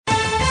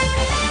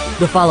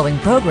The following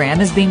program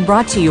is being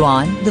brought to you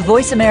on the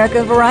Voice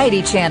America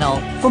Variety Channel.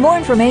 For more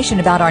information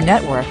about our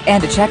network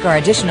and to check our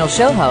additional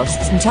show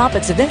hosts and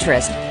topics of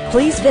interest,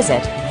 please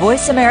visit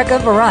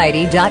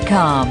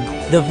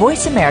voiceamericavariety.com. The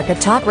Voice America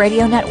Talk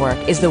Radio Network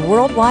is the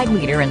worldwide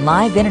leader in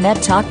live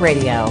Internet talk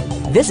radio.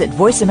 Visit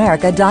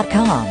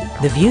voiceamerica.com.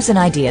 The views and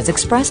ideas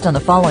expressed on the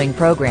following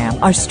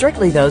program are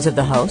strictly those of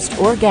the host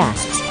or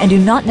guests and do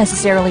not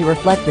necessarily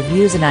reflect the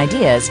views and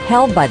ideas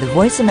held by the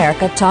Voice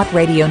America Talk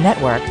Radio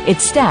Network,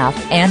 its staff,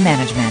 and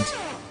management.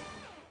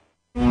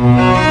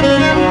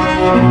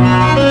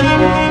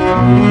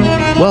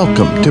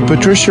 Welcome to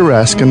Patricia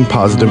Raskin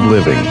Positive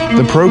Living,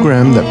 the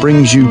program that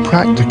brings you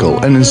practical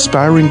and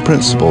inspiring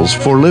principles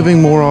for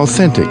living more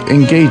authentic,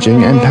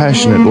 engaging, and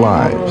passionate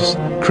lives.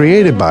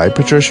 Created by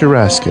Patricia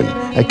Raskin,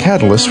 a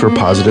catalyst for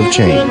positive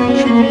change.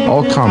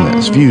 All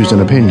comments, views,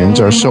 and opinions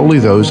are solely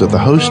those of the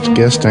host,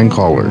 guest, and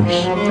callers.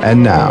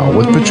 And now,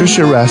 with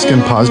Patricia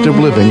Raskin Positive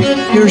Living,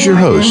 here's your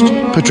host,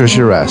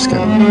 Patricia Raskin.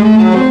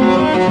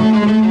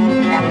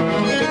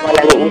 On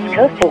the East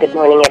Coast, and good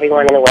morning,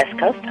 everyone on the West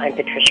Coast. I'm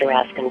Patricia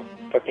Raskin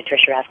for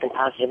Patricia Raskin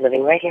Positive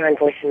Living, right here on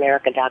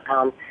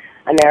VoiceAmerica.com,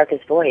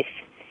 America's Voice.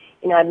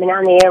 You know, I've been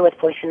on the air with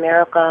Voice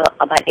America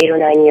about 8 or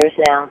 9 years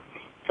now.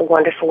 It's a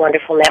wonderful,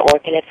 wonderful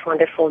network, and it's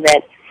wonderful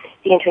that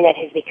the Internet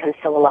has become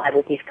so alive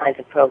with these kinds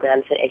of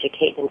programs that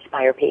educate and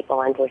inspire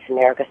people, and Voice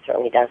America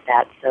certainly does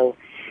that. So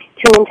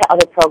tune into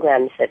other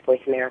programs that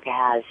Voice America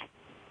has.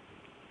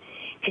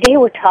 Today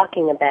we're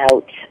talking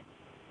about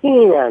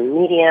being a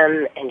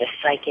medium and a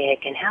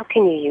psychic, and how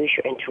can you use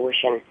your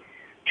intuition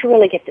to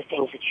really get the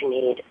things that you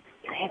need.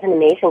 I have an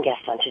amazing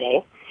guest on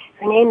today.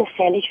 Her name is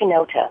Sandy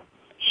Guarnotta.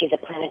 She's a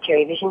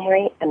planetary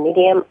visionary, a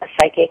medium, a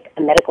psychic,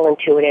 a medical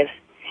intuitive,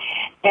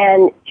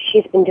 and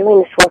she's been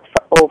doing this work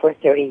for over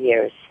 30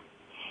 years.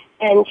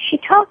 And she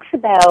talks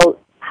about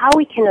how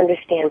we can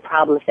understand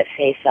problems that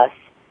face us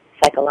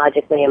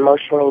psychologically,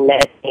 emotionally,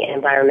 medically,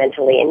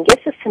 environmentally, and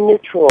gives us some new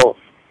tools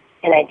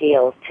and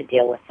ideals to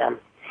deal with them.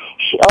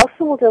 She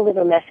also will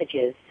deliver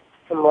messages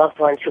from loved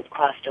ones who've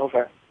crossed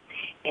over,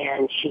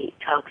 and she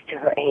talks to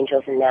her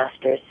angels and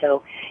masters.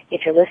 So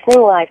if you're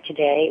listening live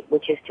today,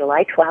 which is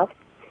July 12th,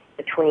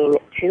 between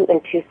 2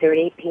 and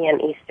 2:30 p.m.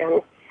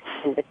 Eastern,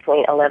 and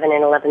between 11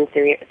 and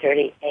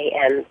 11:30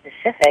 a.m.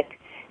 Pacific,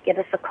 give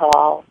us a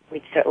call.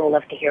 We'd certainly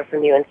love to hear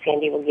from you, and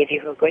Sandy will give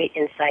you her great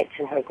insights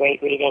and her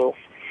great readings.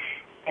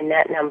 And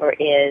that number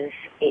is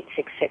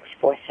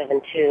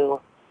 866-472-5787.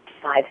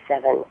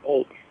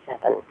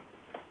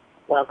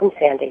 Welcome,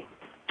 Sandy.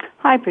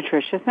 Hi,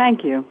 Patricia.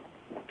 Thank you.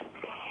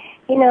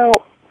 You know,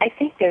 I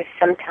think there's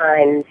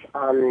sometimes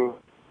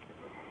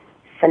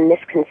some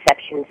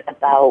misconceptions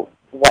about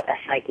what a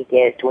psychic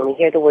is. When we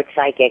hear the word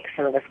psychic,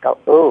 some of us go,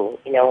 ooh,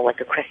 you know,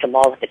 like a crystal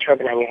ball with a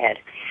turban on your head.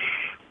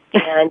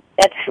 And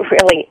that's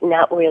really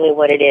not really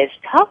what it is.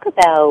 Talk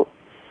about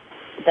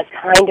the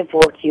kind of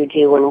work you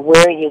do and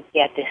where you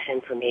get this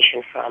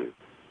information from.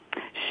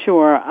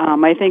 Sure.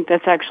 I think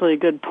that's actually a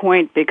good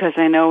point, because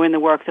I know in the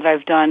work that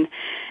I've done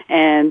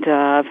and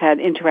I've had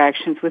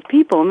interactions with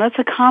people, and that's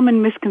a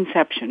common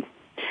misconception.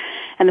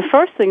 And the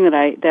first thing that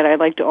I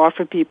like to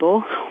offer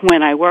people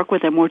when I work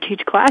with them or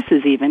teach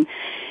classes even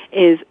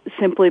is,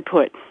 simply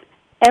put,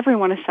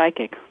 everyone is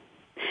psychic.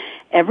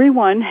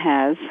 Everyone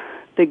has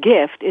the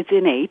gift, it's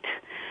innate,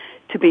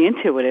 to be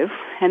intuitive,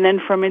 and then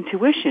from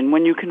intuition,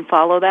 when you can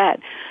follow that,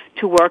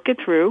 to work it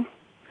through,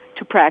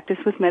 to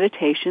practice with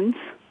meditations,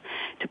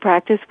 to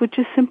practice with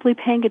just simply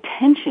paying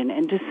attention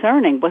and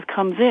discerning what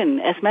comes in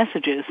as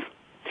messages.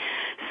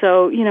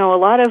 So, you know, a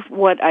lot of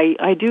what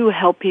I do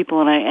help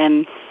people,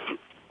 and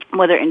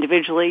whether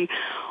individually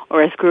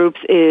or as groups,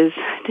 is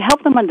to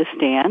help them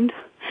understand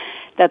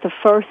that the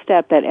first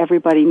step that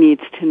everybody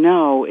needs to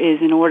know is,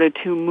 in order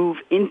to move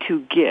into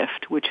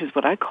gift, which is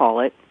what I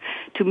call it,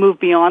 to move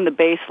beyond the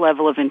base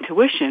level of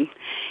intuition,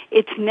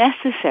 it's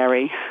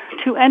necessary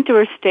to enter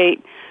a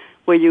state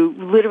where you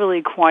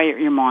literally quiet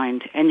your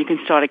mind and you can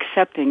start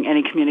accepting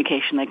any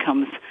communication that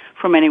comes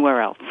from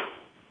anywhere else.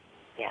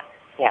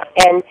 Yeah.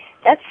 And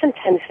that's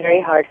sometimes very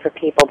hard for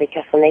people,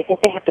 because when they think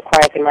they have to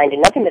quiet their mind,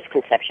 another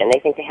misconception, they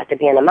think they have to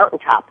be on a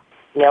mountaintop,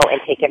 you know, and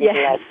take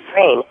everything out of the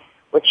brain,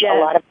 which a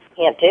lot of people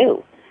can't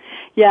do.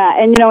 Yeah,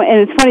 and, you know,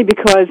 and it's funny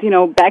because, you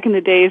know, back in the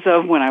days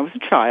of when I was a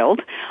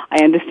child,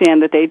 I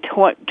understand that they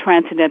taught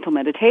transcendental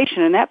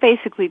meditation, and that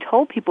basically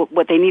told people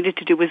what they needed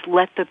to do was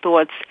let the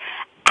thoughts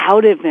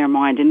out of their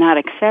mind and not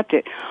accept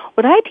it.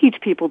 What I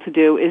teach people to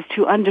do is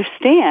to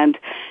understand,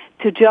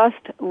 to just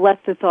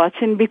let the thoughts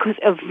in, because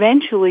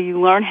eventually you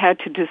learn how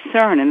to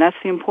discern, and that's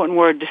the important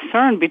word,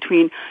 discern,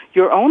 between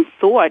your own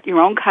thought,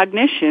 your own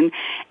cognition,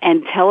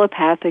 and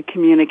telepathic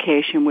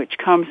communication, which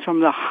comes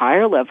from the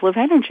higher level of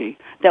energy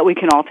that we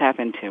can all tap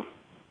into.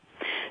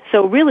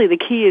 So really the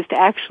key is to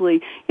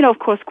actually, you know, of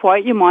course,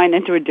 quiet your mind,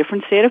 enter a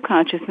different state of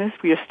consciousness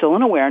where you're still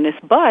in awareness,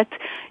 but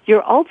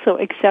you're also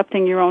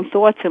accepting your own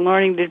thoughts and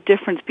learning the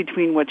difference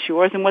between what's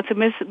yours and what's a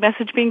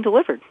message being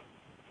delivered.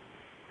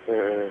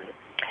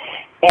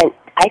 And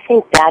I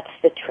think that's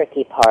the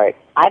tricky part.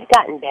 I've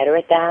gotten better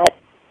at that,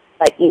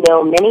 But,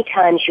 many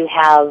times you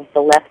have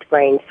the left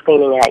brain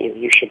screaming at you,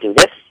 you should do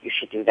this, you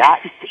should do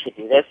that, you should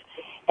do this.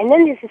 And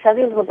then there's this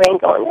other little brain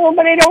going, oh,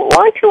 but I don't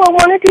want to, I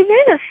want to do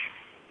this.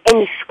 And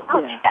you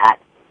squelch that.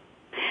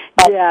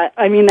 But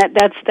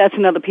that's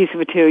another piece of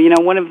it too.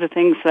 One of the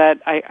things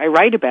that I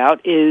write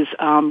about is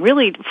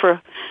really to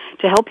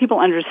help people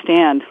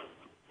understand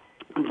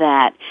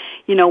that,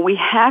 we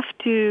have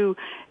to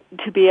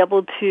be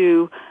able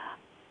to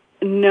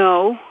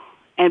know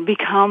and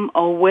become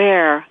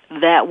aware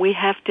that we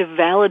have to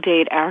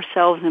validate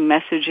ourselves and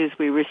messages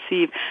we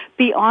receive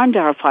beyond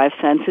our five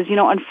senses.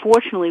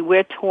 Unfortunately,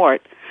 we're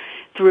taught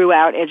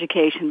throughout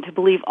education to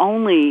believe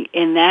only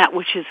in that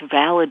which is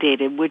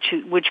validated, which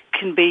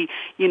can be,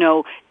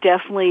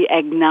 definitely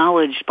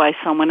acknowledged by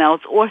someone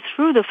else or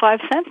through the five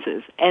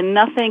senses. And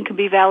nothing can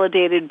be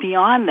validated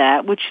beyond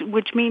that,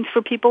 which means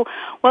for people,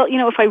 well,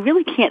 if I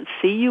really can't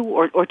see you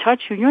or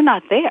touch you, you're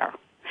not there.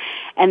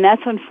 And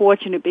that's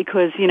unfortunate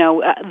because,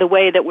 the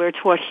way that we're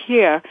taught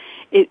here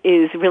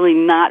is really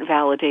not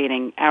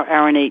validating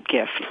our innate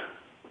gift.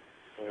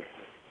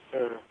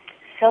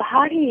 So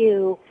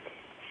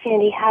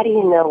Sandy, how do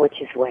you know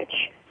which is which?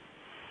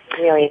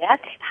 Really,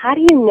 how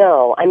do you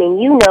know? I mean,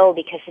 you know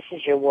because this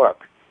is your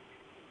work.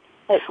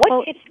 But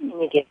what tips can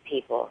you give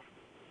people?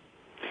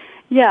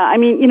 Yeah,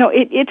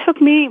 it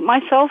took me,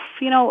 myself,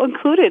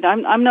 included.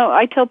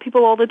 I tell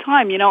people all the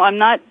time,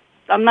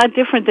 I'm not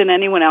different than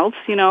anyone else.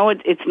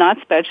 It's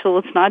not special.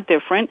 It's not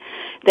different.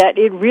 That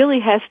it really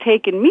has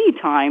taken me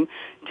time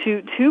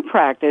to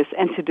practice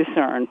and to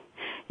discern.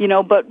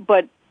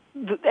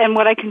 And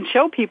what I can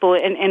show people,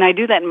 and I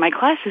do that in my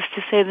classes,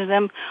 to say to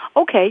them,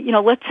 okay,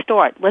 let's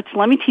start.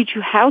 Let me teach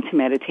you how to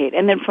meditate.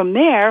 And then from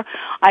there,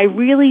 I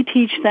really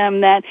teach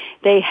them that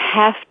they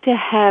have to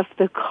have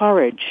the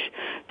courage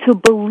to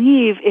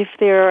believe if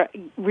they're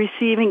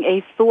receiving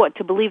a thought,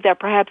 to believe that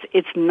perhaps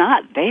it's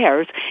not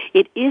theirs,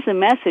 it is a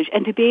message,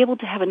 and to be able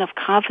to have enough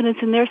confidence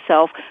in their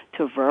self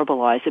to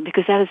verbalize it,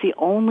 because that is the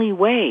only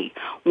way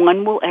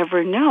one will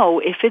ever know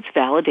if it's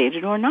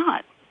validated or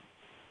not.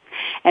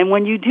 And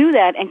when you do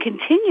that and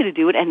continue to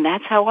do it, and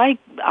that's how I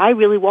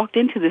really walked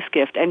into this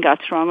gift and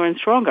got stronger and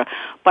stronger,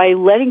 by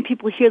letting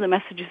people hear the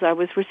messages I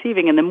was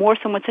receiving. And the more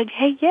someone said,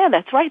 hey, yeah,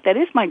 that's right, that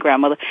is my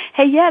grandmother.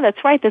 Hey, yeah,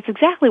 that's right, that's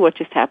exactly what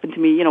just happened to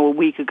me, a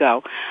week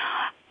ago.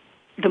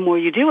 The more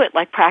you do it,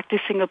 like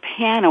practicing a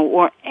piano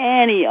or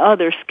any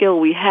other skill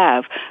we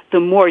have, the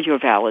more you're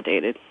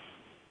validated.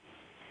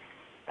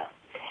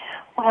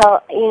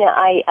 Well,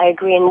 I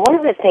agree. And one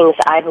of the things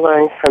I've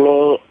learned for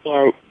me,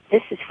 and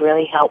this has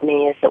really helped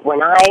me, is that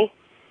when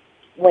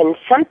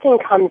something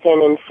comes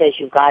in and says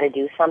you've got to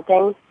do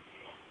something,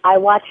 I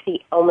watch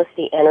almost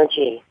the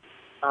energy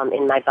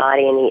in my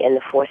body and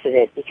the force of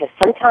it, because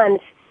sometimes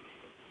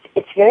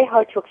it's very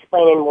hard to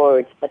explain in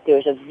words, but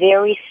there's a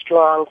very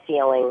strong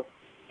feeling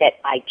that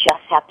I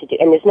just have to do,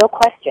 and there's no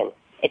question.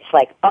 It's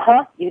like,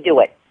 you do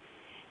it.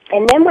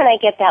 And then when I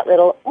get that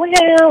little, well,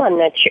 I'm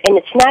not sure, and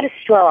it's not as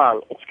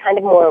strong, it's kind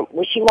of more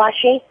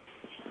wishy-washy,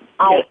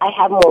 I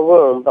have more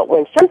room. But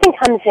when something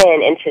comes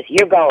in and says,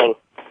 you're going,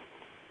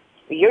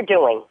 you're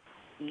doing,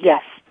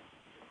 yes,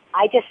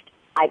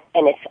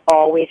 and it's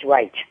always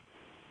right.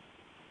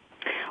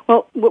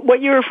 Well,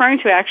 what you're referring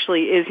to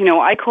actually is,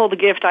 I call the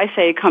gift, I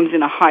say it comes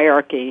in a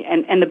hierarchy,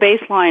 and the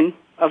baseline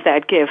of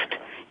that gift,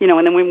 and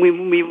then when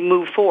we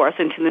move forth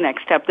into the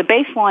next step, the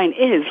baseline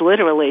is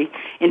literally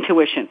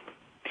intuition.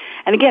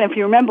 And again, if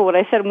you remember what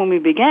I said when we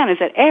began, is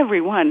that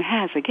everyone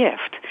has a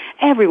gift.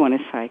 Everyone is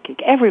psychic.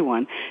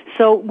 Everyone.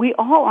 So we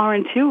all are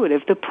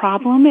intuitive. The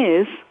problem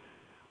is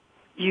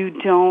you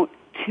don't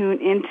tune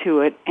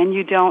into it and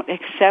you don't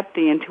accept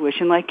the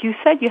intuition. Like you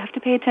said, you have to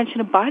pay attention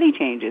to body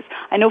changes.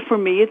 I know for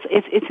me,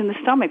 it's in the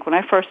stomach. When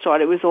I first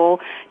started, it was all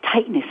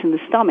tightness in the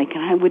stomach,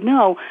 and I would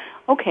know,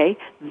 okay,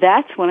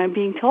 that's what I'm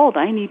being told.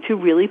 I need to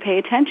really pay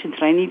attention.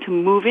 So I need to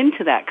move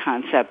into that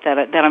concept that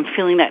I'm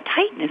feeling that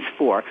tightness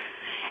for.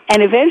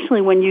 And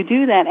eventually when you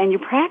do that and you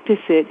practice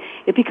it,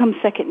 it becomes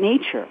second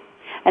nature.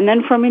 And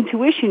then from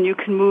intuition, you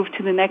can move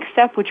to the next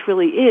step, which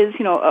really is,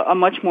 a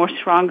much more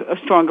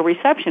stronger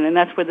reception. And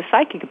that's where the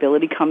psychic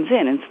ability comes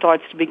in and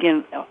starts to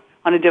begin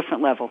on a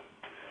different level.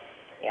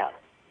 Yeah.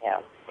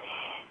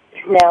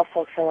 Now,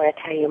 folks, I want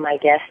to tell you my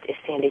guest is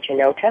Sandy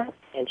Guarnotta,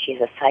 and she's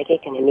a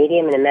psychic and a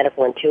medium and a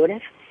medical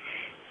intuitive.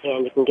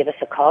 And you can give us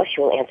a call. She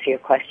will answer your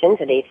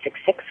questions at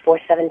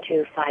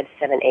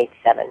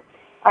 866-472-5787.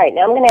 All right,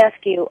 now I'm going to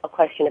ask you a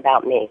question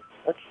about me.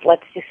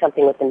 Let's do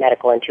something with the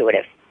medical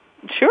intuitive.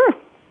 Sure.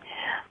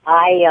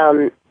 My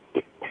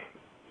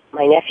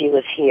nephew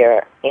was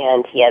here,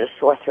 and he had a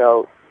sore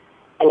throat,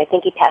 and I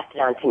think he passed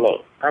it on to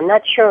me. I'm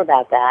not sure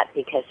about that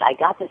because I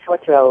got the sore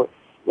throat.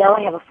 Now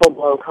I have a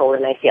full-blown cold,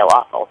 and I feel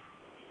awful.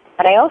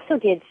 But I also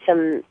did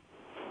some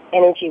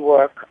energy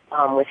work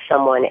with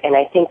someone, and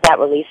I think that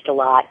released a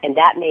lot, and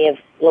that may have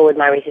lowered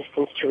my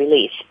resistance to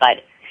release,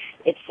 but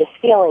it's this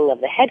feeling of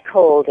the head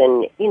cold,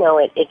 and,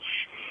 it's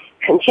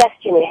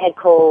congestion and head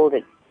cold,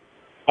 and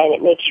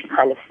it makes you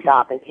kind of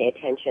stop and pay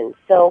attention.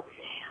 So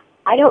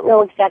I don't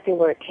know exactly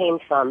where it came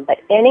from, but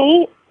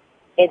any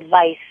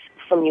advice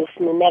from you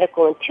from the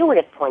medical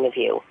intuitive point of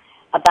view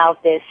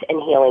about this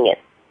and healing it.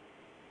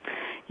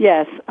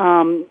 Yes,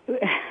 I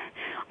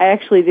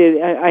actually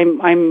did.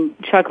 I'm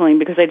chuckling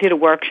because I did a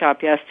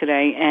workshop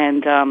yesterday,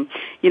 and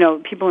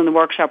people in the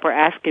workshop were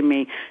asking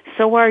me,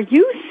 so are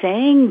you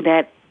saying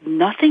that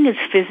nothing is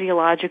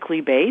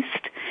physiologically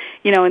based?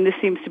 And this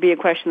seems to be a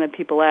question that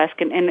people ask,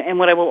 and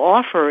what I will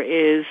offer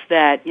is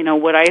that,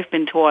 what I've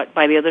been taught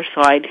by the other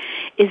side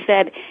is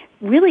that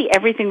really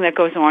everything that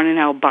goes on in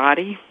our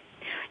body,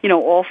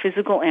 all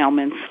physical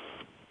ailments,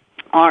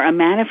 are a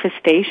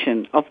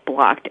manifestation of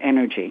blocked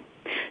energy.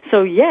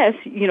 So yes,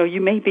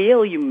 you may be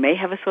ill, you may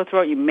have a sore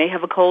throat, you may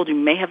have a cold, you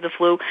may have the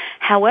flu.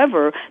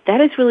 However,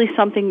 that is really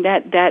something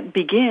that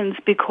begins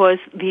because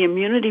the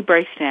immunity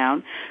breaks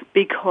down,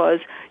 because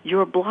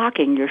you're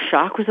blocking, your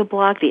chakras are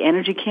blocked, the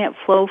energy can't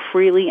flow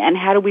freely. And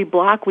how do we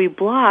block? We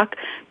block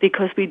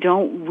because we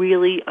don't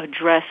really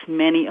address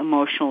many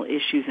emotional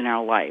issues in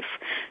our life.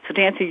 So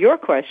to answer your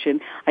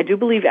question, I do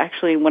believe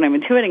actually what I'm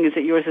intuiting is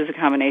that yours is a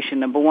combination.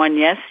 Number one,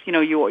 yes,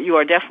 you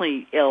are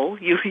definitely ill.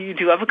 You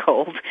do have a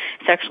cold.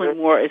 It's actually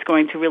more, it's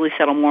going to really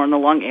settle more in the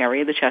lung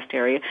area, the chest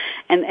area.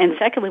 And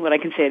secondly, what I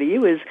can say to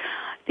you is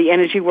the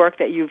energy work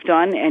that you've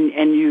done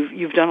and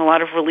you've done a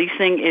lot of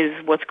releasing is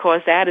what's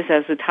caused that is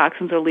as the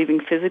toxins are leaving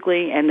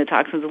physically and the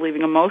toxins are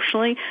leaving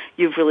emotionally,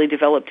 you've really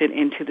developed it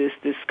into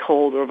this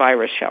cold or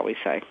virus, shall we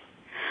say.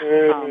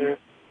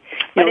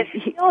 But it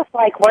feels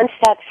like once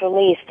that's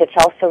released, it's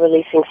also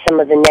releasing some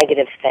of the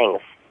negative things.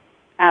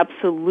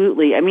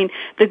 Absolutely. I mean,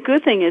 the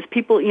good thing is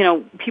people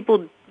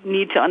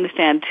need to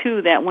understand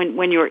too that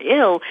when you're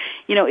ill,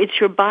 it's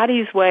your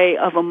body's way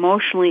of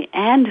emotionally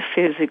and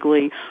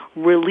physically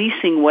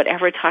releasing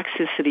whatever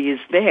toxicity is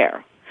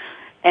there.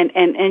 And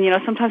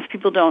sometimes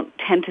people don't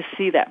tend to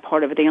see that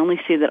part of it. They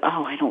only see that,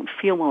 oh, I don't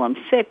feel well, I'm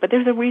sick, but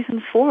there's a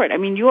reason for it. I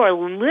mean, you are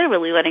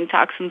literally letting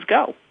toxins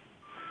go.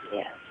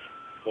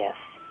 Yes.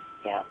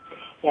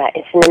 Yeah,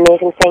 it's an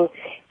amazing thing.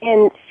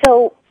 And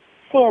so,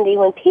 Sandy,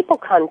 when people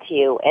come to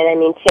you, and I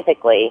mean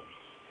typically,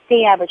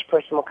 the average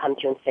person will come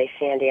to you and say,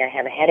 Sandy, I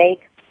have a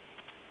headaches,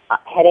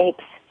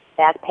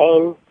 back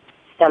pain,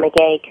 stomach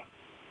ache,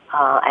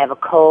 I have a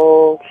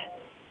cold,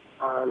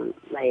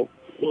 my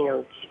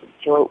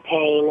joint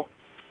pain.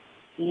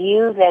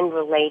 You then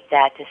relate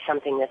that to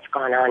something that's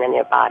gone on in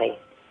their body,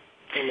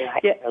 in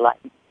their life.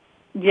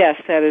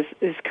 Yes, that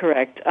is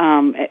correct.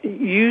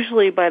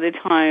 Usually by the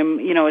time,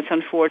 it's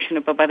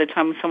unfortunate, but by the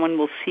time someone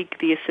will seek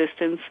the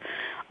assistance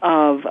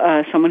of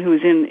someone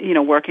who's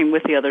working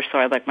with the other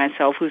side, like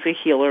myself, who's a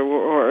healer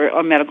or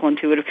a medical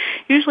intuitive,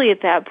 usually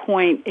at that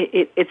point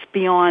it's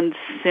beyond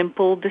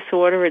simple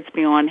disorder, it's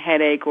beyond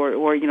headache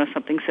or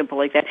something simple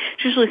like that.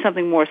 It's usually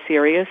something more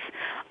serious.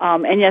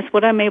 And yes,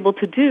 what I'm able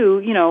to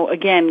do,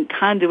 again,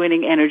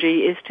 conduiting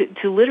energy is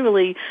to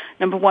literally,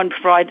 number one,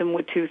 provide them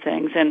with two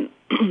things. And,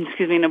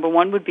 number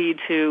one would be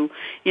to,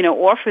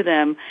 offer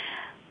them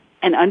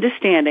an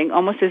understanding,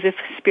 almost as if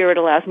Spirit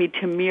allows me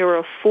to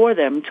mirror for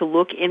them, to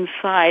look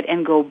inside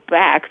and go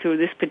back through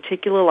this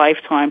particular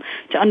lifetime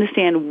to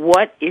understand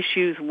what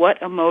issues,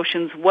 what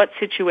emotions, what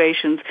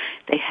situations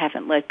they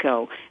haven't let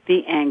go.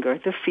 The anger,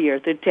 the fear,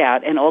 the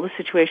doubt, and all the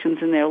situations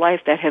in their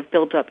life that have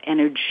built up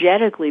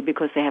energetically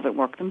because they haven't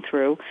worked them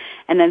through.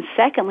 And then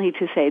secondly,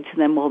 to say to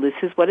them, well, this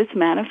is what it's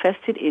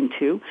manifested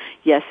into.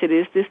 Yes, it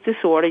is this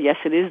disorder. Yes,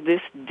 it is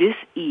this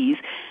dis-ease.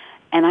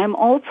 And I'm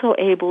also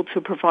able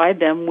to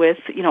provide them with,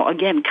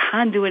 again,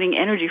 conduiting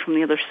energy from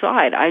the other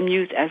side. I'm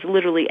used as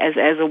literally as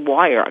a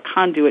wire, a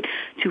conduit,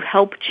 to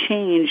help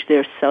change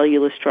their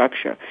cellular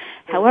structure.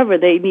 However,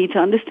 they need to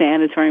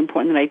understand, it's very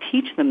important that I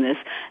teach them this,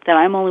 that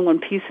I'm only one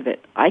piece of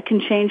it. I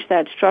can change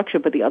that structure,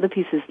 but the other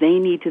pieces, they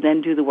need to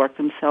then do the work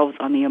themselves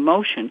on the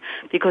emotion,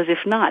 because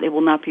if not, it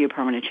will not be a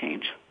permanent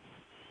change.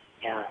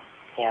 Yeah.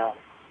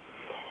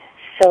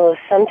 So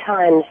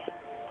sometimes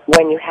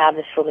when you have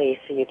this release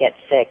or you get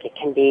sick, it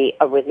can be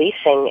a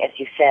releasing, as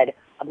you said,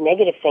 of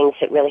negative things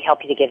that really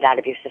help you to get it out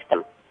of your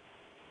system.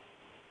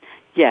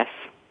 Yes.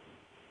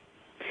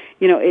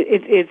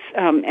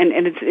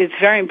 It's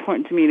very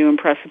important to me to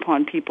impress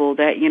upon people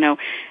that,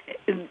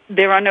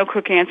 there are no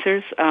quick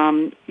answers.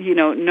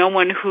 No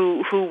one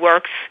who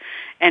works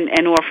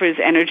and offers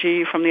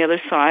energy from the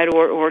other side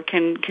or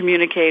can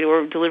communicate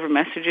or deliver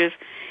messages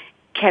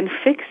can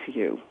fix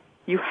you.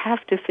 You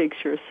have to fix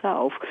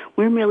yourself.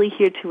 We're merely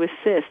here to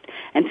assist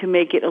and to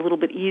make it a little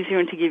bit easier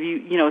and to give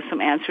you,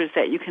 some answers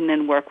that you can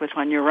then work with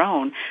on your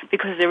own,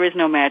 because there is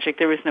no magic,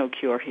 there is no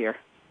cure here.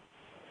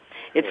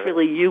 It's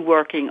really you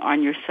working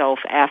on yourself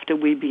after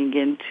we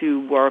begin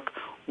to work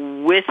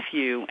with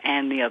you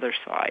and the other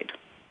side.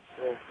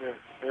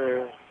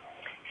 Mm-hmm.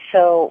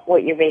 So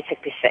what you're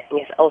basically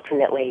saying is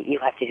ultimately you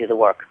have to do the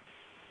work.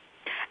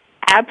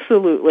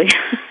 Absolutely.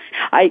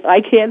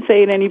 I can't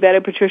say it any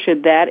better, Patricia.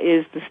 That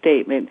is the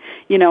statement.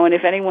 And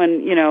if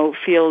anyone,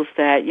 feels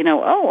that,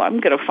 I'm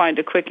going to find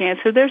a quick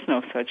answer, there's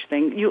no such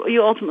thing.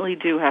 You ultimately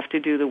do have to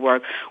do the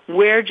work.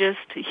 We're just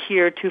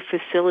here to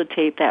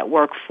facilitate that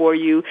work for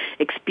you,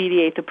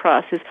 expedite the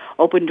process,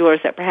 open doors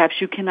that perhaps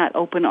you cannot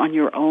open on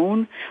your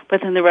own,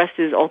 but then the rest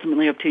is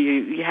ultimately up to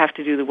you. You have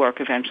to do the work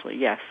eventually,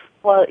 yes.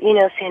 Well,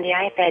 Sandy,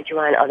 I've had you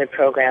on other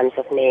programs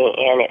with me,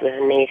 and it was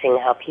amazing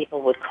how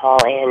people would call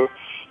in,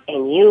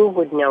 and you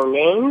would know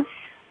names.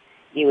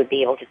 You would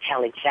be able to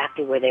tell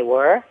exactly where they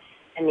were.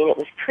 I mean, it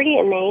was pretty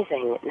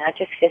amazing, not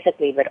just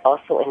physically, but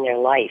also in their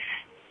life.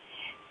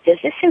 Does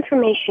this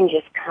information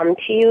just come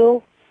to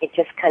you? It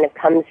just kind of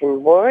comes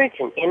in words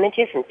and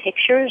images and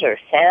pictures or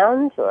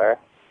sounds, or?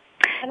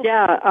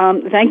 Yeah,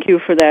 thank you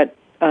for that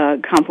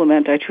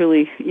compliment. I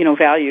truly,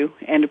 value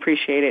and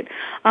appreciate it.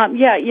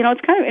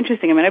 It's kind of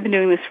interesting. I mean, I've been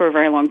doing this for a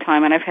very long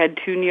time, and I've had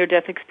 2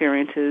 near-death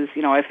experiences.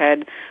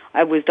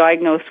 I was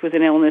diagnosed with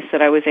an illness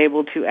that I was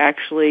able to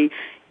actually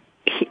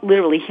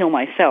literally heal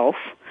myself.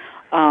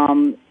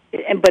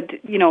 But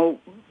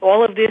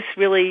all of this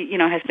really,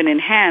 has been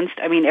enhanced.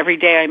 I mean, every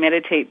day I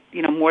meditate,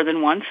 more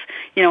than once,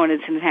 and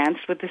it's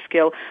enhanced with the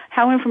skill.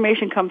 How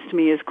information comes to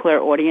me is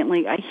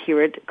clairaudiently. I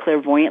hear it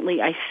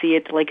clairvoyantly. I see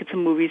it like it's a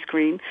movie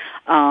screen.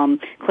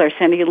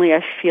 Clairsentiently,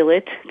 I feel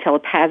it.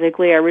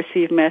 Telepathically, I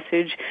receive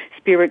message.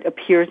 Spirit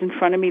appears in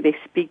front of me. They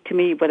speak to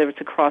me, whether it's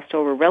a crossed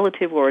over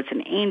relative or it's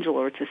an angel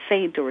or it's a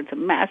saint or it's a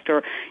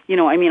master.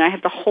 I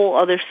have the whole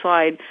other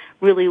side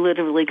really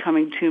literally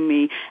coming to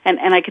me. And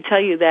I could tell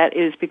you that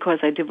is because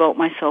I devote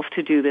myself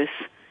to do this,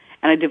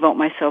 and I devote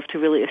myself to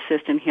really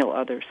assist and heal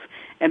others.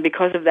 And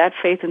because of that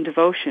faith and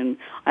devotion,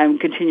 I'm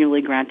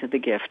continually granted the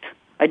gift.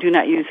 I do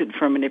not use it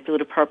for a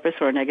manipulative purpose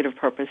or a negative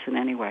purpose in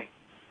any way.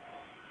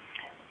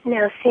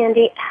 Now,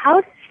 Sandy, how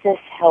does this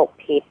help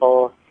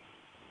people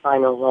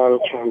on a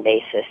long-term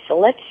basis? So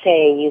let's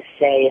say you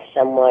say to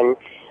someone,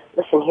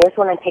 listen, here's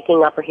what I'm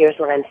picking up or here's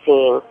what I'm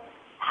seeing.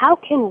 How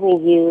can we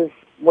use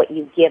what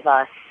you give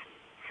us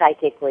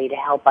psychically to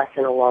help us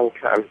in the long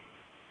term?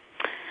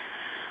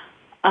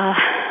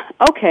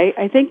 Okay,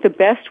 I think the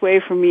best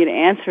way for me to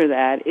answer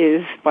that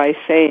is by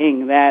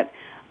saying that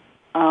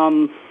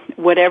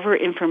whatever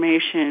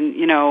information,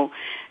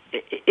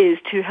 is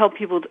to help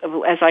people,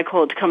 as I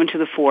call it, to come into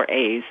the 4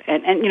 A's.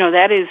 And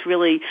that is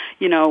really,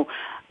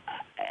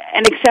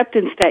 an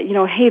acceptance that,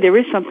 hey, there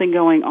is something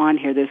going on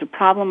here. There's a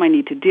problem. I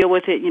need to deal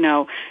with it,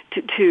 to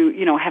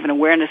have an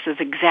awareness of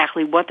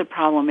exactly what the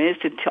problem is,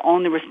 to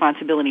own the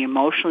responsibility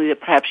emotionally that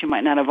perhaps you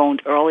might not have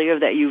owned earlier,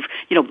 that you've,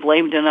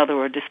 blamed another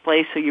or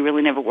displaced, so you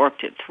really never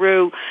worked it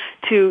through,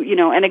 to,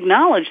 and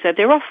acknowledge that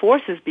there are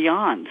forces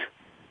beyond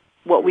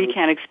what we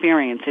can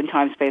experience in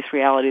time-space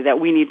reality that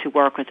we need to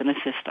work with and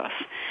assist us.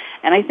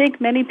 And I think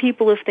many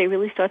people, if they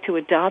really start to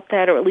adopt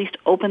that, or at least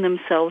open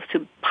themselves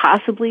to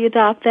possibly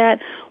adopt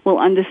that, will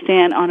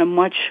understand on a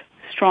much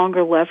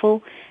stronger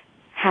level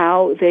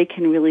how they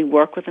can really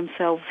work with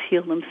themselves,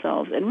 heal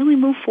themselves, and really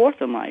move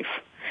forth in life.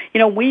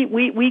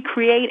 We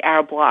create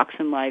our blocks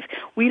in life.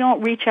 We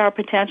don't reach our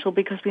potential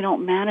because we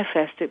don't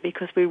manifest it,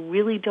 because we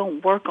really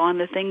don't work on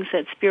the things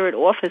that Spirit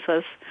offers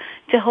us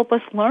to help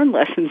us learn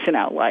lessons in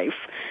our life.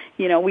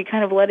 We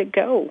kind of let it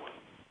go.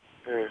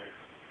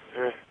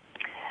 Mm-hmm.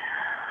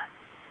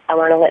 I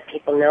want to let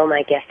people know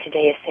my guest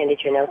today is Sandy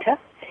Guarnotta,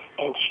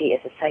 and she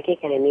is a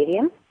psychic and a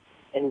medium,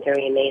 and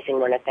very amazing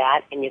one at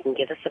that. And you can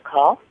give us a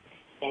call,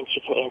 and she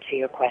can answer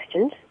your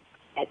questions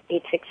at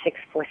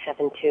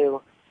 866-472-5787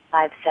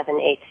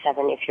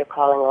 if you're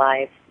calling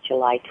live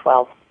July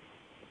 12th,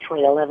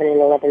 between 11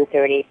 and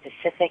 11:30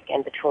 Pacific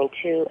and between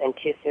 2 and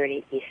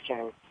 2:30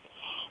 Eastern.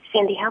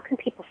 Sandy, how can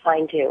people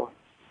find you?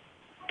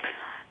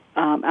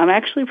 I'm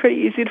actually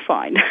pretty easy to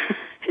find.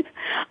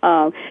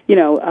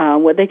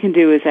 What they can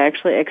do is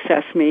actually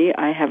access me.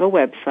 I have a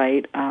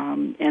website,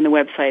 and the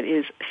website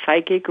is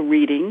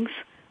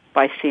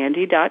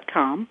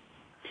psychicreadingsbysandy.com.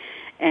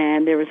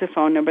 And there is a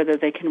phone number that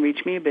they can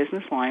reach me, a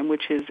business line,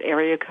 which is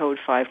area code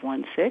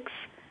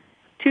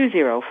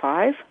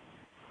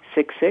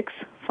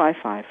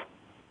 516-205-6655.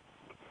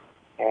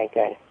 Very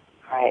good.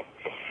 All right.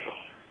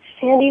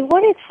 Sandy,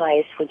 what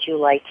advice would you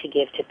like to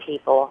give to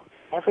people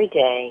every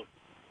day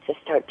to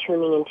start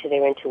tuning into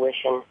their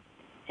intuition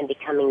and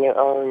becoming their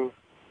own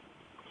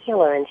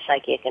healer and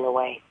psychic in a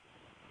way?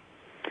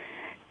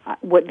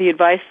 What the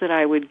advice that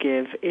I would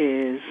give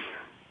is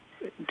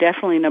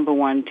definitely, number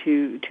one,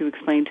 to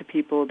explain to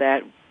people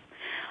that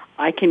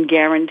I can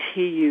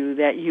guarantee you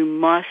that you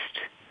must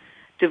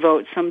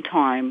devote some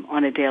time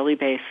on a daily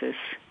basis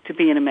to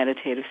be in a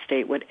meditative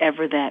state,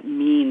 whatever that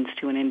means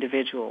to an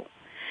individual.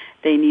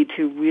 They need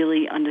to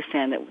really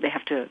understand that they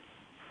have to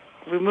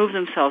remove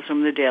themselves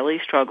from the daily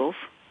struggles,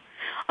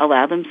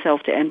 allow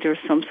themselves to enter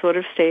some sort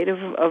of state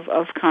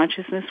of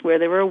consciousness where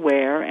they're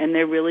aware and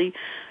they're really,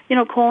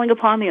 calling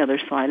upon the other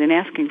side and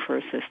asking for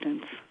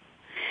assistance.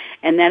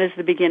 And that is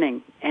the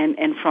beginning.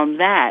 And from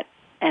that,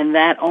 And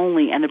that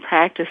only, and the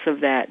practice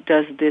of that,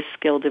 does this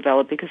skill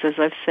develop. Because as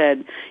I've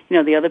said,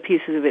 the other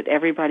pieces of it,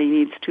 everybody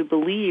needs to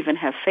believe and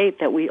have faith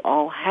that we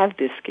all have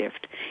this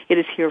gift. It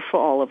is here for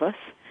all of us.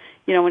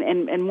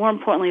 And more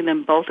importantly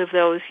than both of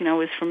those,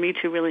 is for me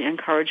to really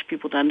encourage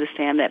people to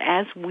understand that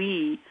as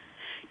we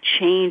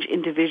change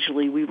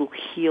individually, we will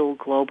heal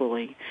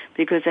globally.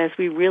 Because as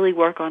we really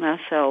work on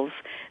ourselves,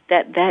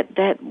 that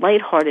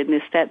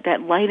lightheartedness,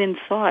 that light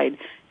inside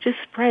just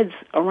spreads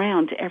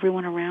around to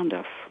everyone around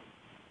us.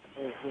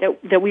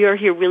 Mm-hmm. That we are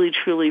here really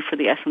truly for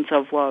the essence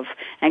of love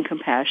and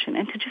compassion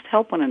and to just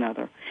help one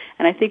another.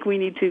 And I think we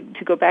need to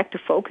go back to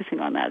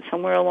focusing on that.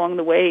 Somewhere along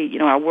the way,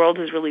 our world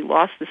has really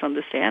lost this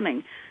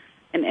understanding.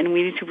 And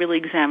we need to really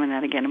examine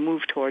that again and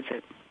move towards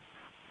it.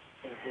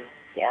 Mm-hmm.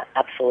 Yeah,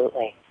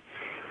 absolutely.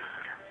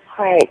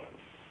 All right.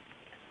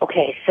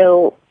 Okay,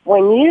 so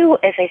when you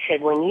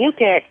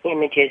get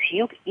images,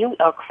 you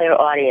are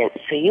clairaudient,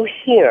 so you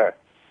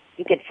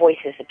get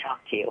voices that talk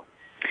to you.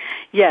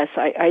 Yes,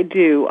 I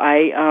do.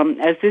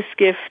 As this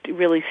gift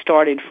really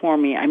started for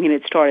me,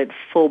 it started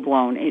full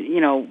blown.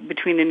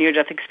 Between the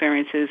near-death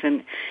experiences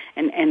and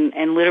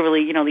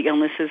literally, the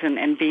illnesses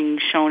and being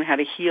shown how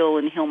to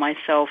heal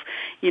myself.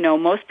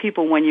 Most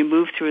people, when you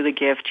move through the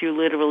gift, you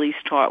literally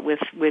start with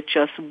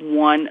just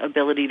one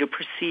ability to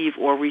perceive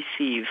or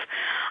receive.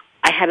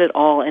 I had it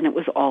all, and it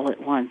was all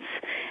at once.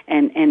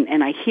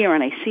 And I hear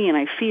and I see and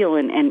I feel,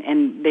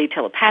 and they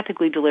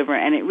telepathically deliver,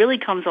 and it really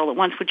comes all at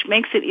once, which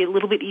makes it a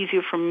little bit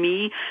easier for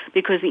me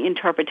because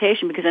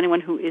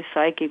anyone who is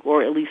psychic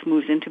or at least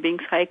moves into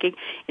being psychic,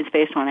 it's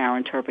based on our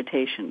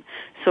interpretation.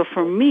 So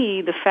for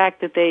me, the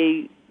fact that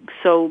they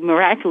so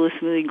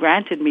miraculously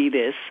granted me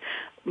this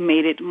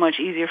made it much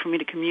easier for me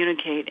to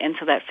communicate, and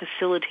so that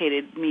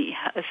facilitated me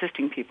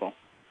assisting people.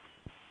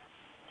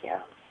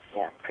 Yeah,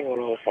 pretty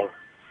amazing.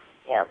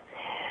 Yeah.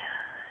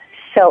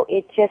 So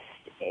it's just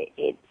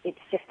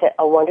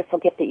a wonderful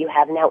gift that you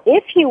have. Now,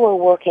 if you were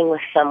working with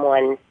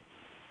someone,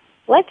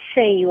 let's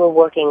say you were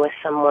working with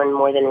someone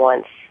more than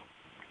once,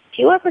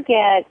 do you ever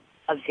get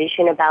a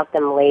vision about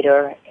them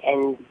later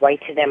and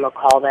write to them or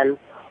call them?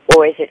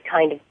 Or is it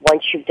kind of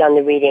once you've done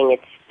the reading,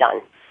 it's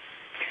done?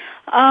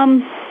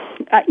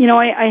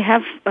 I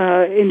have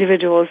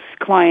individuals,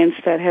 clients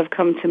that have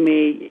come to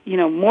me,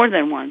 more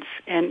than once.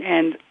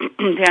 And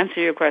to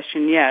answer your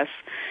question, yes.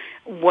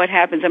 What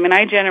happens?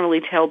 I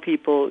generally tell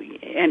people,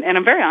 and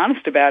I'm very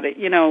honest about it,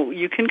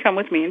 you can come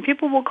with me, and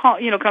people will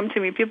come to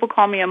me. People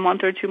call me a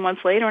month or 2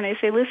 months later, and they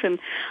say, listen,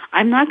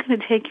 I'm not going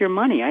to take your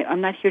money.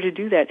 I'm not here to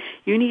do that.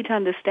 You need to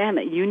understand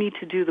that you need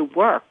to do the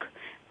work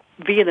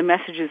via the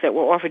messages that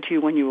were offered to you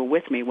when you were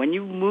with me. When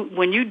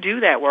you do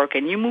that work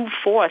and you move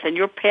forth and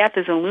your path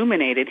is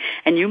illuminated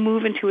and you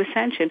move into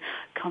ascension,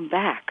 come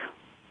back.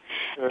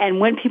 And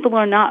when people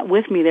are not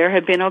with me, there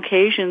have been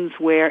occasions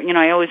where,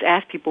 I always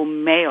ask people,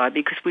 may I,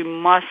 because we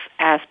must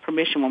ask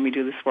permission when we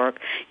do this work.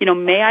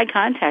 May I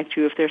contact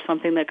you if there's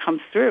something that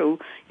comes through,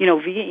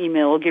 via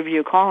email, or give you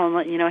a call and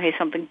let you know, hey,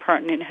 something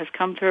pertinent has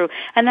come through.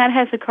 And that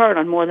has occurred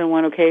on more than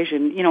one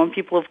occasion, and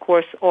people, of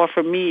course,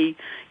 offer me,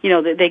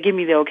 they give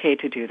me the okay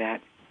to do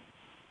that.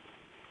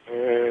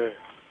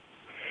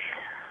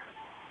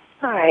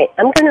 All right.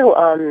 I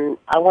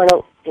want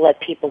to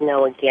let people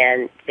know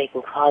again, they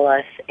can call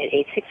us at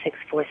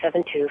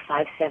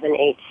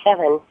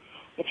 866-472-5787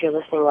 if you're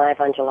listening live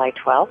on July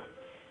 12th,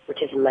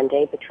 which is a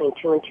Monday, between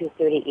 2 and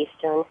 2:30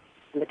 Eastern,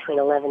 and between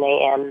 11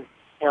 a.m.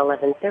 and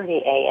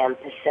 11:30 a.m.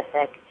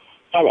 Pacific,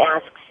 and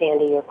ask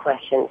Sandy your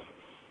questions.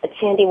 But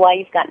Sandy, while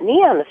you've got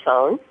me on the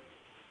phone,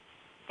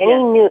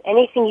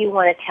 anything you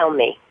want to tell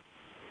me?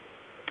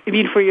 You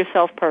mean for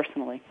yourself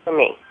personally? For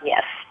me,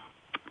 yes.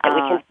 And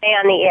we can stay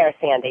on the air,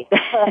 Sandy.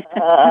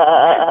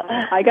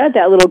 I got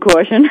that little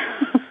caution.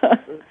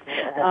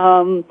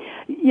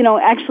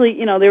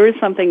 Actually, there is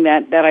something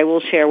that I will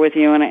share with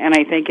you, and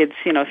I think it's,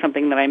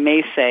 something that I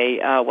may say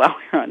while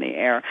we're on the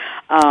air.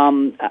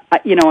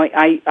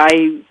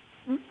 I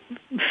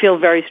feel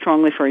very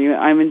strongly for you.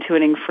 I'm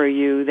intuiting for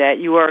you that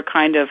you are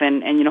kind of,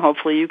 and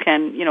hopefully you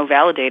can,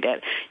 validate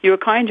it. You're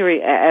kind of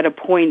at a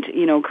point,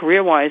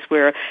 career-wise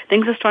where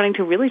things are starting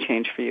to really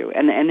change for you,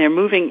 and they're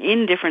moving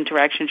in different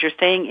directions. You're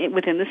staying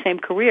within the same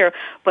career,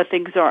 but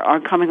things are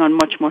coming on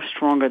much more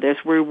stronger.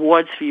 There's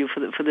rewards for you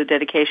for the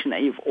dedication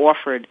that you've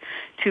offered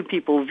to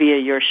people via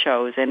your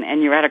shows,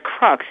 and you're at a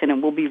crux, and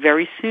it will be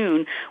very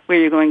soon where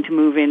you're going to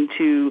move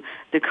into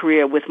the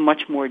career with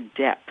much more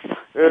depth and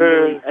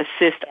really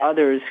assist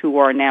others who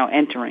are now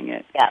entering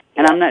it. Yeah.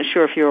 And I'm not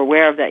sure if you're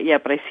aware of that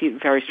yet, but I see it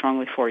very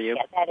strongly for you.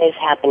 Yeah, that is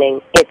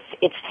happening.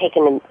 It's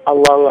taken a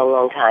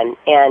long time,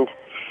 and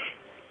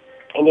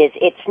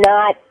it's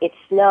not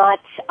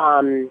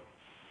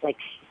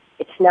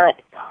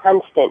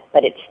constant,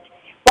 but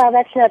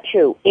that's not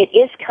true. It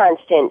is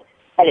constant,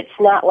 but it's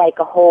not like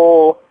a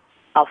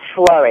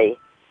flurry.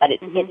 But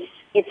it's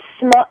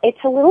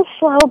a little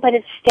slow, but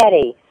it's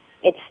steady.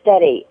 It's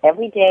steady.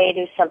 Every day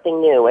there's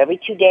something new. Every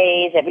 2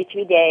 days, every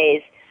 3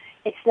 days.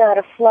 It's not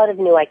a flood of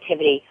new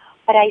activity.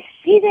 But I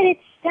see that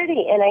it's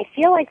steady, and I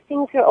feel like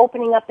things are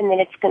opening up and that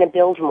it's going to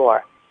build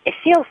more. It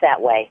feels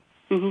that way.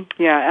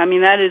 Mm-hmm. Yeah, I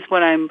mean, that is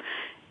what I'm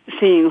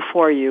seeing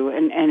for you,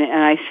 and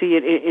I see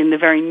it in the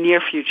very near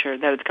future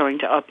that it's going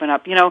to up and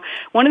up. You know,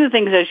 one of the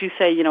things, as you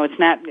say, you know, it's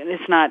not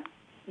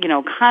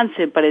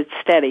constant, but it's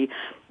steady.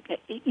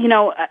 You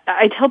know,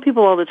 I tell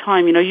people all the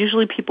time, you know,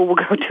 usually people will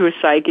go to a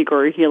psychic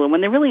or a healer when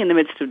they're really in the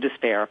midst of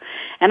despair.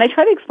 And I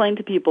try to explain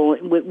to people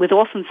with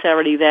all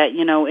sincerity that,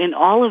 you know, in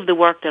all of the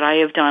work that I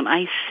have done,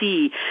 I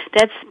see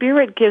that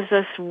spirit gives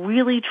us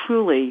really,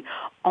 truly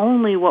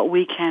only what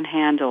we can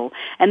handle.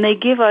 And they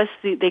give us,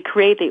 they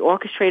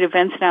orchestrate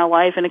events in our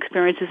life and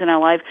experiences in our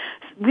life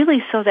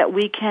really so that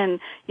we can,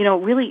 you know,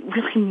 really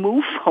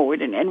move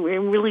forward and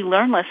really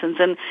learn lessons.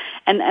 And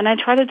I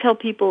try to tell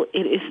people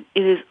it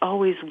is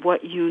always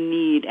what you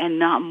need and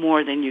not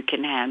more than you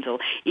can handle.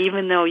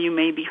 Even though you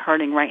may be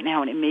hurting right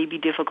now and it may be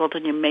difficult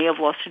and you may have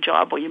lost a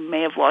job or you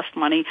may have lost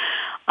money,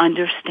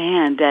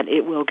 understand that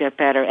it will get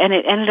better. And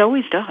it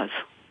always does.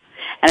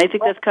 And I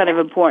think that's kind of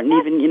important,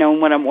 even, you know,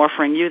 when I'm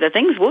offering you that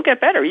things will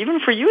get better. Even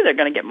for you, they're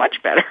going to get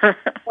much better.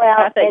 Well,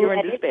 not that you're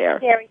in despair.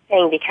 It's a scary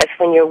thing because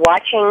when you're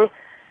watching,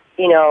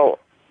 you know,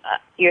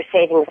 your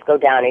savings go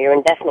down or your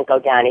investment go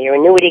down or your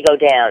annuity go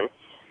down,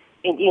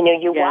 you know,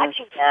 you're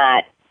watching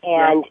that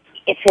and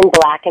it's in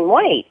black and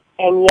white.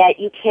 And yet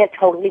you can't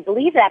totally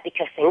believe that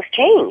because things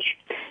change.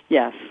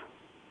 Yes.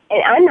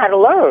 And I'm not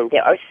alone.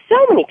 There are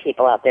so many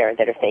people out there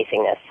that are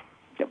facing this.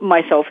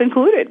 Myself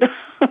included.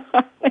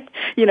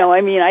 You know,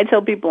 I mean, I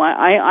tell people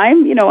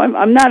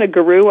I'm not a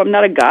guru, I'm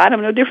not a god,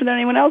 I'm no different than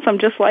anyone else. I'm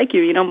just like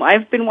you. You know,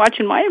 I've been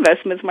watching my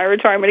investments, my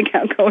retirement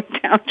account going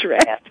down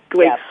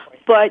drastically. Yeah.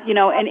 But, you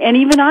know, and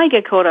even I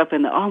get caught up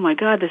in the, oh my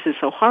God, this is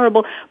so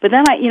horrible. But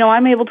then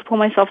I'm able to pull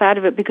myself out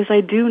of it because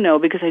I do know,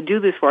 because I do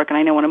this work and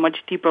I know on a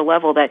much deeper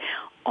level that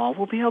all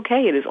will be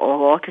okay. It is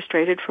all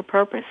orchestrated for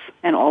purpose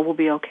and all will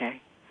be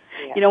okay.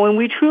 Yeah. You know, when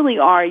we truly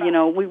are, you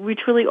know, we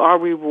truly are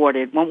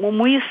rewarded. When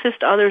we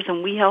assist others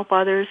and we help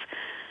others,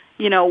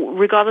 you know,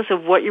 regardless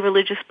of what your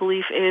religious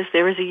belief is,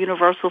 there is a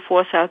universal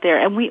force out there,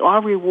 and we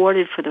are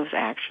rewarded for those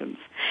actions.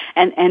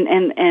 And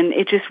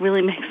it just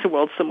really makes the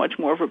world so much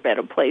more of a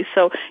better place.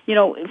 So, you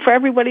know, for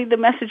everybody, the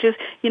message is,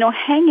 you know,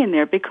 hang in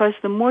there, because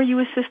the more you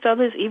assist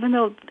others, even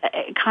though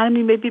the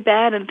economy may be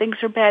bad and things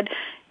are bad,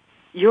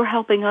 you're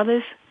helping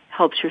others,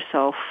 helps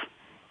yourself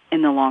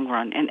in the long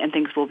run, and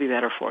things will be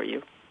better for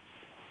you.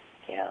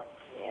 Yeah.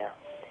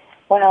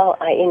 Well,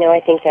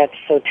 I think that's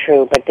so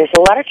true, but there's a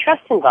lot of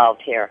trust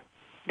involved here.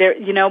 There,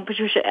 you know,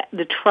 Patricia,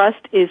 the trust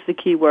is the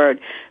key word,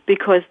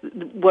 because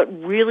what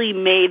really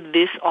made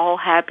this all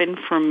happen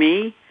for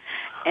me,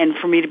 and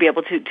for me to be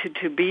able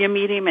to be a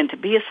medium and to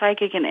be a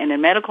psychic and a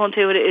medical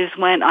intuitive, is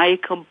when I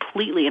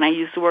completely, and I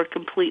use the word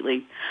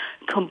completely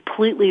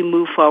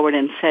moved forward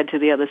and said to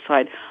the other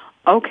side,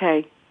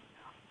 okay,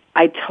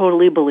 I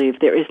totally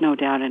believe, there is no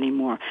doubt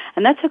anymore.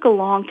 And that took a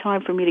long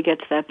time for me to get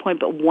to that point,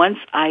 but once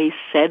I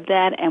said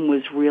that and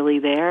was really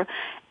there,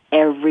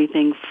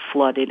 everything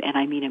flooded, and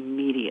I mean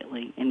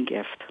immediately in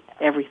gift.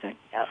 Everything.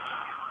 Yeah.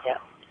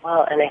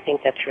 Well, and I think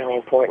that's really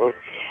important.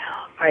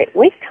 All right,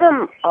 we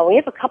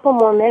have a couple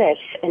more minutes,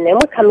 and then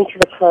we're coming to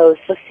the close.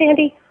 So,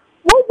 Sandy,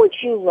 what would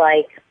you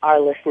like our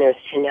listeners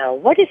to know?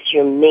 What is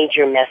your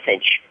major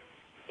message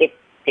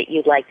that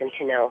you'd like them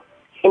to know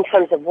in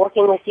terms of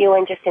working with you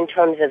and just in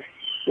terms of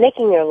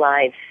making their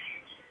lives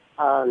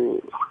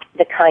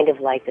the kind of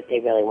life that they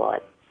really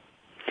want?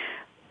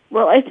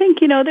 Well, I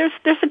think, you know,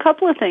 there's a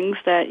couple of things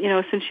that, you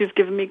know, since you've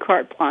given me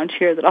carte blanche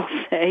here, that I'll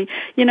say,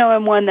 you know,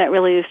 and one that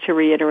really is to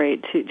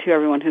reiterate to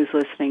everyone who's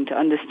listening, to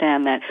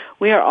understand that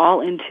we are all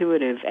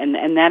intuitive,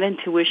 and that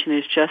intuition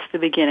is just the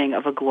beginning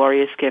of a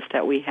glorious gift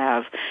that we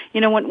have.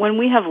 You know, when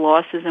we have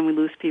losses and we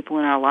lose people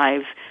in our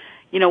lives,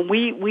 you know,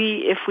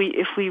 if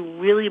we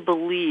really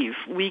believe,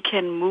 we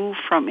can move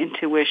from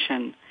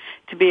intuition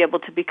to be able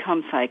to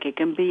become psychic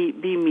and be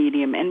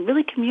medium and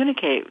really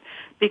communicate.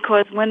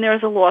 Because when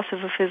there's a loss of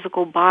a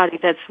physical body,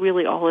 that's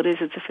really all it is.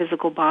 It's a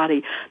physical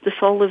body. The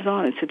soul lives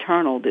on. It's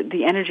eternal.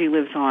 The energy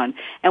lives on.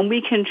 And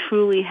we can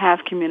truly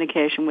have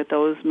communication with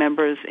those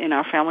members in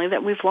our family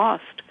that we've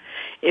lost,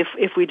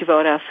 if we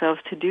devote ourselves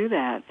to do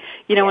that.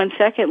 You know, and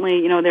secondly,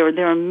 you know,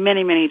 there are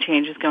many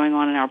changes going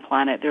on in our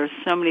planet. There are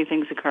so many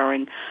things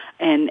occurring,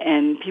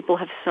 and people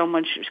have so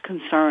much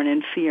concern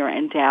and fear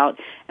and doubt.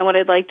 And what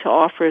I'd like to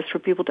offer is for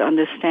people to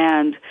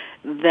understand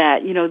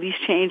that, you know, these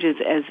changes,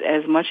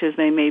 as much as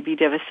they may be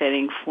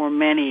devastating for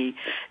many,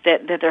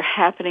 that they're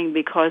happening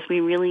because we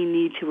really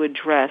need to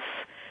address,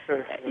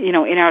 you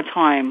know, in our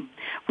time,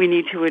 we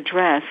need to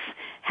address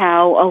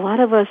how a lot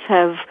of us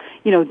have,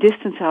 you know,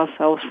 distanced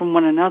ourselves from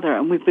one another,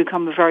 and we've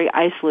become very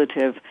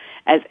isolative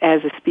as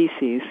a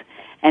species,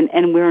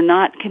 and we're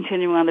not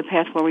continuing on the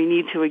path where we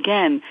need to,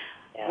 again,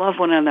 love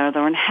one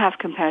another and have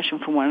compassion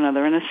for one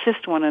another and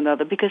assist one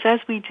another, because as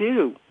we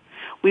do,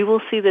 we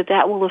will see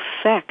that will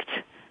affect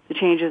the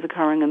changes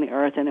occurring on the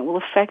earth, and it will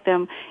affect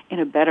them in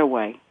a better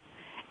way.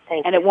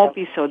 And it won't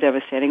be so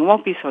devastating, it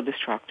won't be so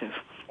destructive.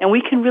 And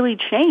we can really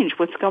change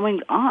what's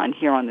going on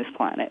here on this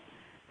planet.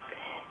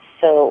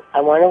 So I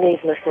want to leave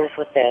listeners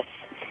with this.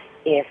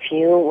 If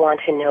you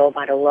want to know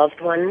about a loved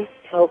one,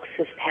 folks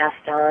who've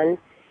passed on,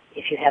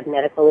 If you have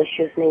medical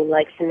issues and you'd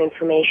like some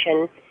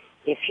information,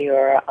 if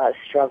you're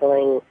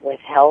struggling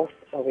with health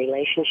or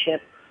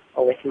relationship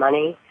or with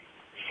money,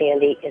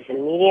 Sandy is a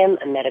medium,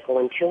 a medical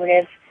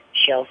intuitive.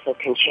 She also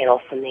can channel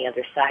from the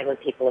other side when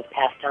people have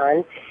passed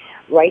on.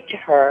 Write to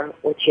her,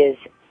 which is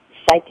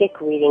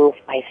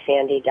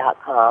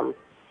psychicreadingsbysandy.com,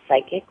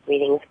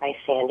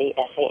 psychicreadingsbysandy,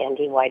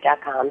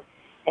 SANDY.com,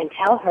 and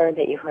tell her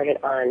that you heard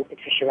it on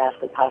Patricia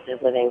Raskin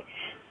Positive Living.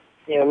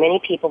 There are many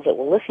people that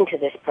will listen to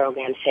this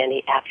program,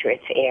 Sandy, after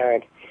it's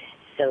aired.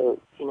 So,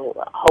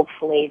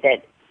 hopefully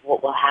that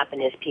what will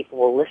happen is people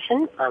will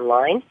listen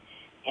online,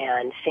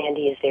 and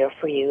Sandy is there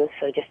for you.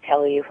 So just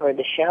tell her you heard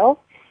the show,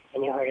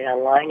 and you heard it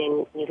online,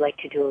 and you'd like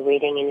to do a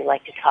reading, and you'd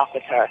like to talk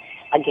with her.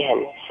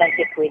 Again,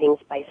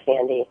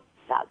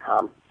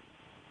 psychicreadingsbysandy.com.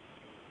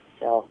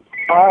 So,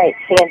 all right,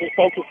 Sandy,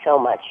 thank you so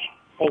much.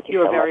 Thank you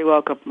so much. You're very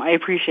welcome. I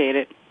appreciate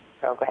it.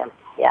 Program.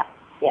 Yeah,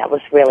 it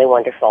was really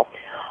wonderful.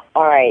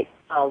 All right,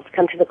 I'll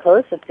come to the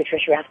close of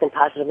Patricia Raskin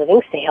Positive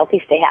Living. Stay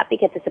healthy, stay happy,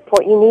 get the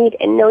support you need,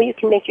 and know you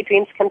can make your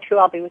dreams come true.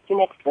 I'll be with you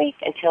next week.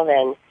 Until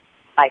then,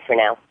 bye for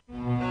now.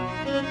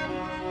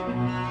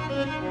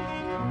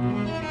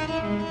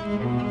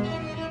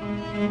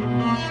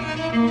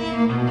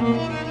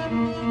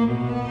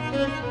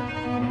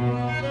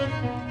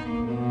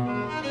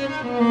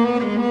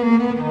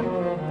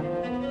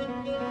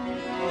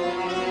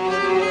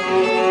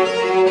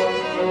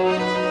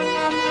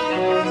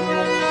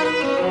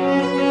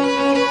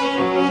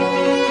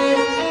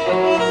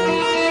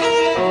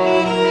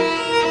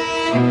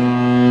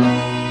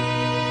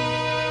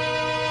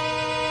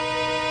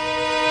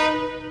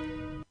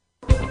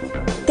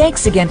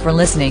 Thanks again for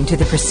listening to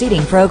the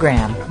preceding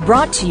program,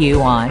 brought to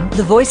you on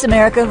the Voice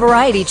America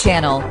Variety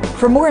Channel.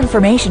 For more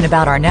information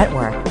about our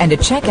network and to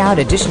check out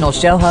additional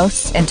show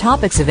hosts and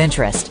topics of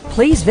interest,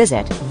 please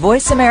visit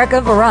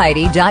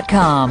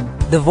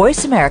voiceamericavariety.com. The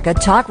Voice America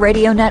Talk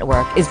Radio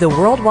Network is the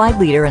worldwide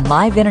leader in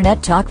live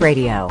Internet talk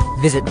radio.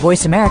 Visit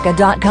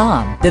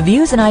voiceamerica.com. The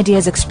views and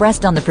ideas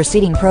expressed on the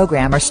preceding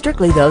program are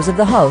strictly those of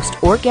the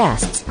host or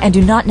guests and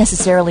do not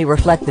necessarily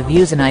reflect the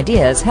views and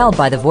ideas held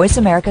by the Voice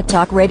America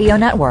Talk Radio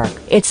Network,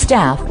 its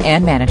staff,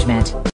 and management.